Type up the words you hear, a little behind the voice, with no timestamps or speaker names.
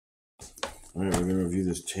Alright, we're gonna review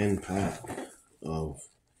this 10-pack of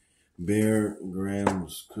Bear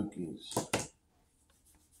Grahams cookies.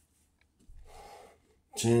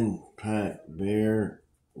 10-pack Bear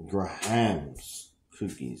Grahams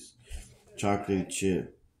cookies. Chocolate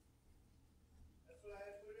chip.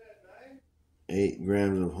 8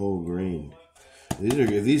 grams of whole grain.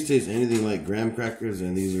 If these taste anything like graham crackers,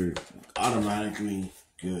 then these are automatically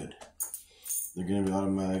good. They're gonna be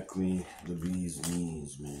automatically the bee's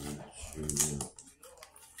knees, man.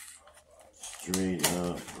 Straight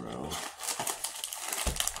up, bro.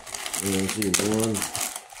 Let's see, 1,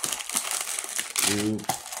 2,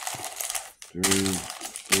 3,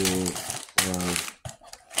 4, 5,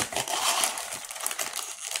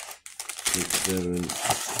 6, 7,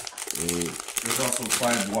 8. There's also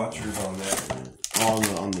 5 watchers on there.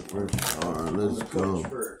 On the first. Alright, let's go.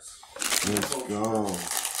 Let's go.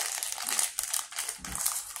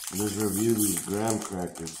 Let's review these graham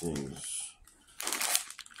cracker things.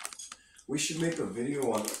 We should make a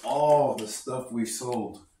video on all the stuff we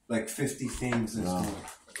sold. Like 50 things this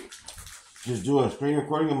month. Just do a screen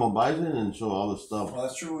recording of Mobile and show all the stuff. Well,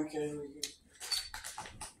 that's true. We can